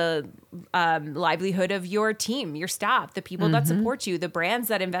the livelihood of your team, your staff, the people that support you, the brands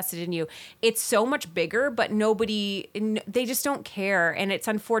that invested in you. It's so much bigger, but they just don't care. And it's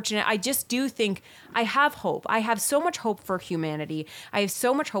unfortunate. I just do think I have hope. I have so much hope for humanity. I have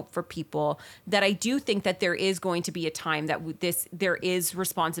so much hope for people that I do think that there is going to be a time that there is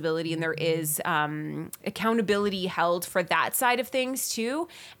responsibility and there is accountability held for that side of things too.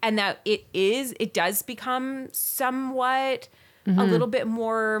 And that it does become somewhat a little bit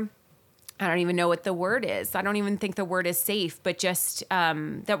more, I don't even know what the word is. I don't even think the word is safe, but just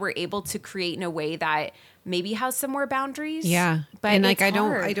that we're able to create in a way that maybe has some more boundaries. Yeah. But and like, I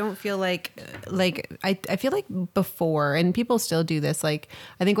hard. don't feel like I feel like before, and people still do this. Like,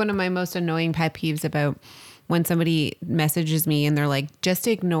 I think one of my most annoying pet peeves about when somebody messages me and they're like, just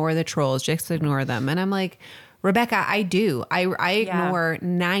ignore the trolls, just ignore them. And I'm like, Rebecca, I do. I ignore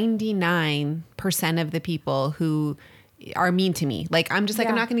 99% of the people who are mean to me. Like, I'm just like,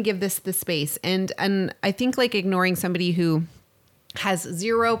 I'm not going to give this the space. And I think like ignoring somebody who has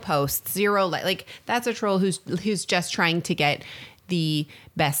 0 posts, 0 like that's a troll who's just trying to get the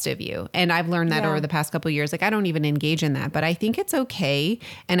best of you. And I've learned that over the past couple of years. Like, I don't even engage in that, but I think it's okay.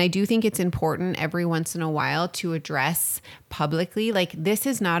 And I do think it's important every once in a while to address publicly, like, this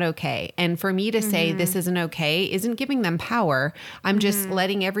is not okay. And for me to say this isn't okay isn't giving them power. I'm just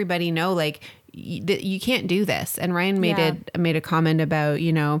letting everybody know, like, you can't do this. And Ryan made a comment about,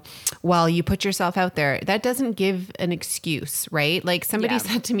 you know, well, you put yourself out there. That doesn't give an excuse, right? Like, somebody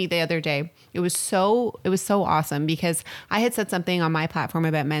said to me the other day, it was so awesome, because I had said something on my platform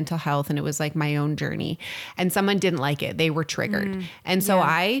about mental health, and it was like my own journey, and someone didn't like it. They were triggered. And so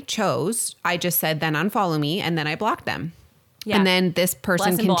I just said, then unfollow me, and then I blocked them. Yeah. And then this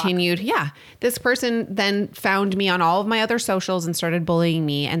person continued. Yeah. This person then found me on all of my other socials and started bullying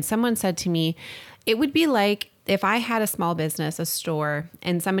me. And someone said to me, it would be like if I had a small business, a store,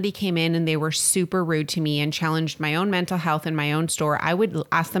 and somebody came in and they were super rude to me and challenged my own mental health in my own store, I would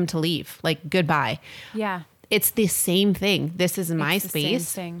ask them to leave, like, goodbye. Yeah. It's the same thing. This is my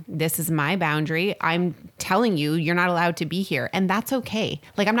space. This is my boundary. I'm telling you, you're not allowed to be here. And that's okay.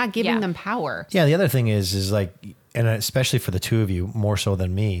 Like, I'm not giving them power. Yeah. The other thing is like, and especially for the two of you, more so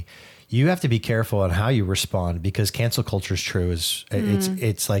than me, you have to be careful on how you respond, because cancel culture is true.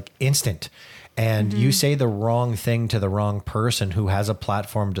 It's like instant. And you say the wrong thing to the wrong person who has a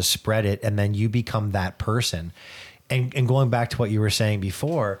platform to spread it, and then you become that person. And going back to what you were saying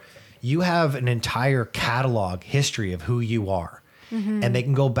before, you have an entire catalog history of who you are. And they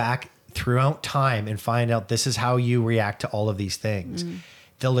can go back throughout time and find out this is how you react to all of these things.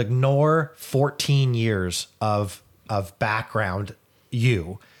 They'll ignore 14 years of background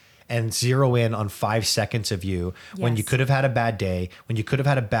you and zero in on 5 seconds of you when you could have had a bad day, when you could have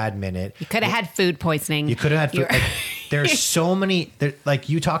had a bad minute. You could have had food poisoning. You could have had food. Like, there's so many, like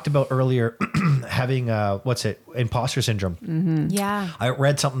you talked about earlier, having, imposter syndrome. Yeah. I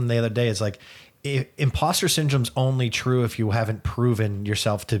read something the other day. It's like, imposter syndrome's only true if you haven't proven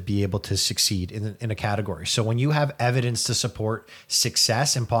yourself to be able to succeed in a category. So when you have evidence to support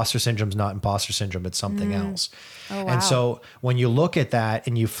success, imposter syndrome's not imposter syndrome, it's something else. Oh, wow. And so when you look at that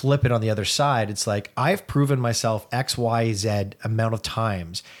and you flip it on the other side, it's like, I've proven myself X, Y, Z amount of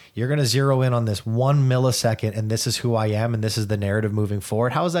times. You're going to zero in on this 1 millisecond, and this is who I am, and this is the narrative moving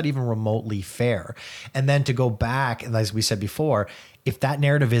forward. How is that even remotely fair? And then to go back, and as we said before, if that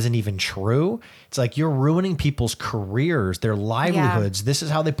narrative isn't even true, it's like you're ruining people's careers, their livelihoods. Yeah. This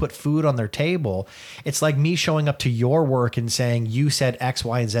is how they put food on their table. It's like me showing up to your work and saying, you said X,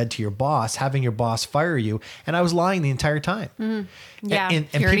 Y, and Z to your boss, having your boss fire you. And I was lying the entire time. Mm-hmm. Yeah.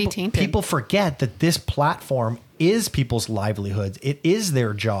 And people forget that this platform is people's livelihoods. It is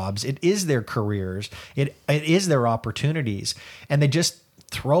their jobs. It is their careers. It is their opportunities. And they just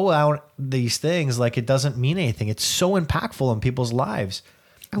throw out these things like it doesn't mean anything. It's so impactful in people's lives.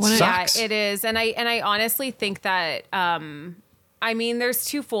 Sucks. Yeah, it is. And I honestly think that, I mean, there's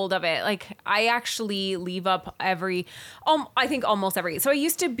twofold of it. Like, I actually leave up I think almost every. So I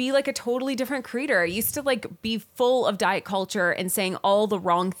used to be like a totally different creator. I used to like be full of diet culture and saying all the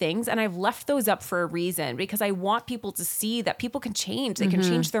wrong things. And I've left those up for a reason, because I want people to see that people can change. They can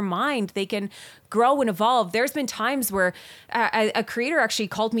change their mind. They can grow and evolve. There's been times where a creator actually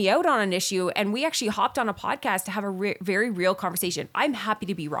called me out on an issue, and we actually hopped on a podcast to have a very real conversation. I'm happy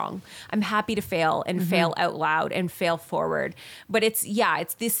to be wrong. I'm happy to fail and fail out loud and fail forward. But it's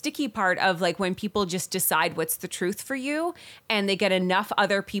the sticky part of like when people just decide what's the truth for you, and they get enough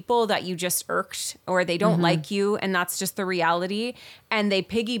other people that you just irked or they don't like you, and that's just the reality. And they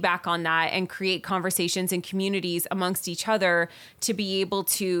piggyback on that and create conversations and communities amongst each other to be able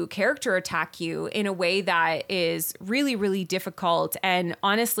to character attack you in a way that is really, really difficult. And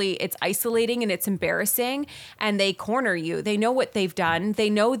honestly, it's isolating and it's embarrassing, and they corner you. They know what they've done. They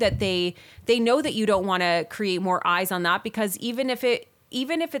know that they know that you don't want to create more eyes on that, because even if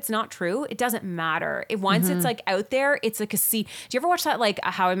it's not true, it doesn't matter. Once it's like out there, it's like a seed. Do you ever watch that like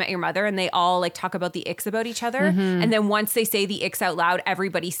How I Met Your Mother, and they all like talk about the icks about each other? And then once they say the icks out loud,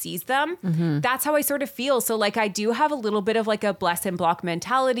 everybody sees them. That's how I sort of feel. So like I do have a little bit of like a bless and block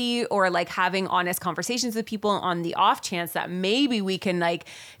mentality, or like having honest conversations with people on the off chance that maybe we can like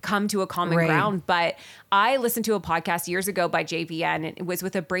come to a common ground. But I listened to a podcast years ago by JVN, and it was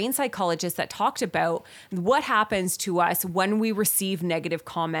with a brain psychologist that talked about what happens to us when we receive negative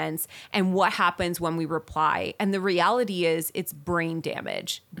comments and what happens when we reply. And the reality is it's brain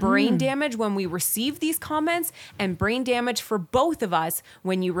damage. Brain damage when we receive these comments, and brain damage for both of us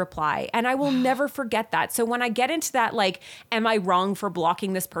when you reply. And I will never forget that. So when I get into that, like, am I wrong for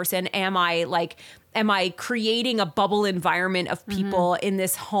blocking this person? Am I creating a bubble environment of people in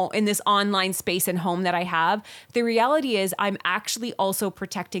this home, in this online space and home that I have? The reality is I'm actually also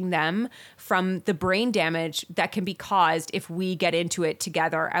protecting them from the brain damage that can be caused if we get into it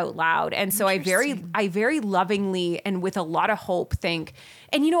together out loud. And so I very lovingly and with a lot of hope think,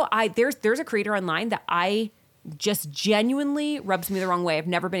 and you know, there's a creator online that I just genuinely rubs me the wrong way. I've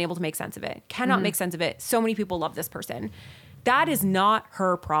never been able to make sense of it. Cannot make sense of it. So many people love this person. That is not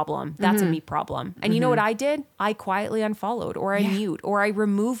her problem. That's a me problem. And you know what I did? I quietly unfollowed, or I mute, or I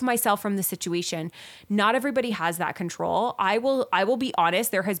removed myself from the situation. Not everybody has that control. I will be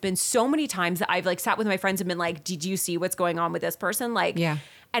honest. There has been so many times that I've like sat with my friends and been like, did you see what's going on with this person? Like,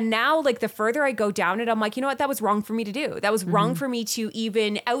 and now like the further I go down it, I'm like, you know what? That was wrong for me to do. That was wrong for me to,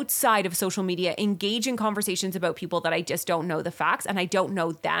 even outside of social media, engage in conversations about people that I just don't know the facts and I don't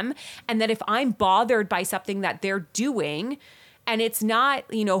know them. And that if I'm bothered by something that they're doing, and it's not,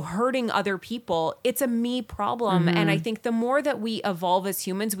 you know, hurting other people, it's a me problem. And I think the more that we evolve as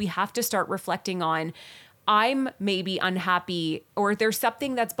humans, we have to start reflecting on, I'm maybe unhappy, or there's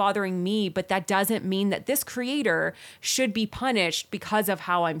something that's bothering me, but that doesn't mean that this creator should be punished because of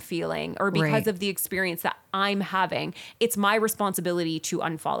how I'm feeling or because of the experience that I'm having. It's my responsibility to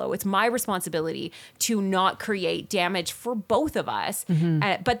unfollow. It's my responsibility to not create damage for both of us.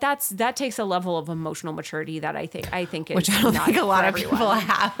 But that takes a level of emotional maturity that I think is, which I don't think a lot of people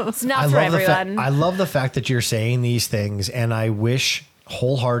have. It's not for everyone. I love the fact that you're saying these things, and I wish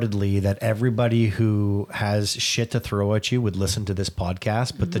wholeheartedly that everybody who has shit to throw at you would listen to this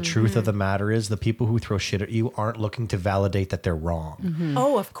podcast. But the truth of the matter is, the people who throw shit at you aren't looking to validate that they're wrong.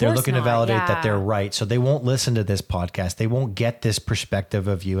 Oh, of course they're looking to validate that they're right. So they won't listen to this podcast. They won't get this perspective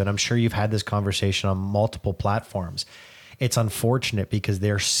of you. And I'm sure you've had this conversation on multiple platforms. It's unfortunate because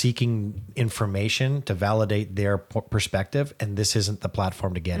they're seeking information to validate their perspective, and this isn't the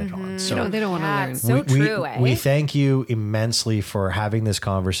platform to get it on. So they don't want to learn. So true. We thank you immensely for having this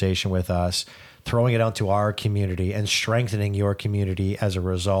conversation with us, throwing it out to our community and strengthening your community as a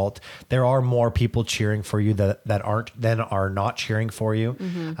result. There are more people cheering for you that are not cheering for you.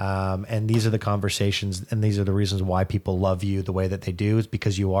 And these are the conversations, and these are the reasons why people love you the way that they do, is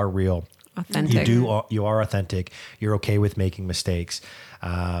because you are real. Authentic. You are authentic. You're okay with making mistakes.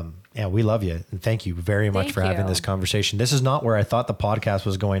 Yeah, we love you. And thank you very much for having this conversation. This is not where I thought the podcast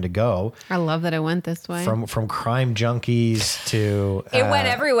was going to go. I love that it went this way. From crime junkies to... it went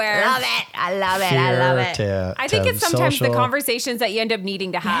everywhere. Love it. I love it. I love it. I think it's sometimes the conversations that you end up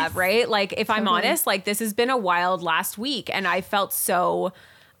needing to have, right? Like, if I'm honest, like, this has been a wild last week, and I felt so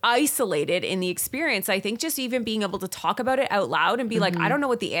isolated in the experience. I think just even being able to talk about it out loud and be like, I don't know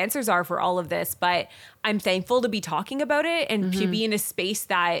what the answers are for all of this, but I'm thankful to be talking about it and to be in a space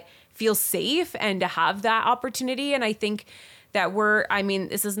that feels safe and to have that opportunity. And I think that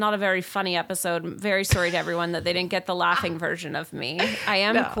this is not a very funny episode. I'm very sorry to everyone that they didn't get the laughing version of me. I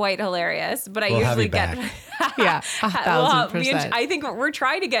am quite hilarious, but I usually get... Yeah, 1,000%. I think we're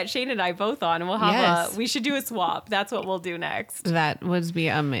trying to get Shane and I both on. We'll have we should do a swap. That's what we'll do next. That would be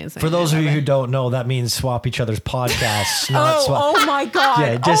amazing. For those of you who don't know, that means swap each other's podcasts. Not swap. Oh my God.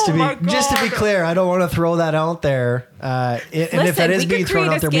 Yeah, just to be clear, I don't want to throw that out there. And if that is being thrown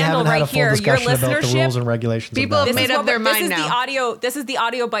out there, we haven't had a full discussion about the rules and regulations. People have made up their mind now. This is the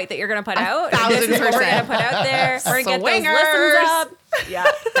audio bite that you're going to put out. 1,000%. This is what we're going to put out there. We're going to get those listens up.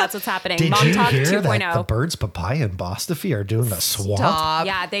 Yeah, that's what's happening. Did Mom you Talk hear 2.0. that the Birds, Papaya, and Bostophy are doing the swap? Stop.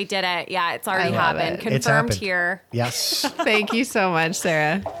 Yeah, they did it. Yeah, it's already happened. Confirmed here. Yes. Thank you so much,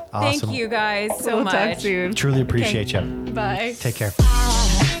 Sarah. Awesome. Thank you guys so much. Talk soon. Truly appreciate you. Bye. Take care.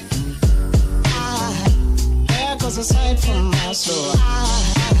 There goes a sight from my soul.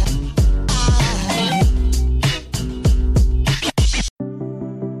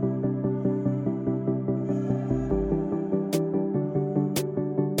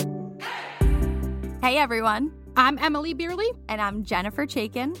 Hey everyone, I'm Emily Beerley, and I'm Jennifer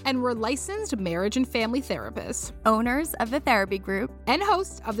Chaikin, and we're licensed marriage and family therapists, owners of the therapy group, and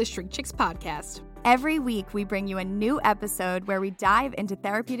hosts of the Shrink Chicks podcast. Every week we bring you a new episode where we dive into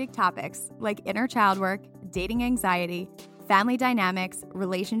therapeutic topics like inner child work, dating anxiety, family dynamics,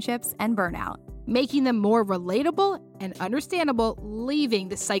 relationships, and burnout, making them more relatable and understandable, leaving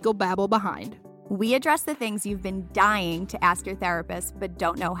the psychobabble behind. We address the things you've been dying to ask your therapist but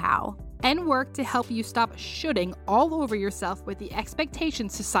don't know how, and work to help you stop shooting all over yourself with the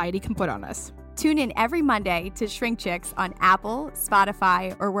expectations society can put on us. Tune in every Monday to Shrink Chicks on Apple,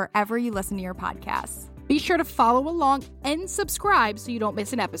 Spotify, or wherever you listen to your podcasts. Be sure to follow along and subscribe so you don't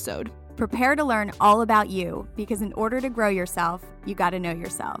miss an episode. Prepare to learn all about you, because in order to grow yourself, you got to know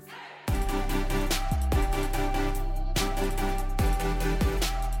yourself.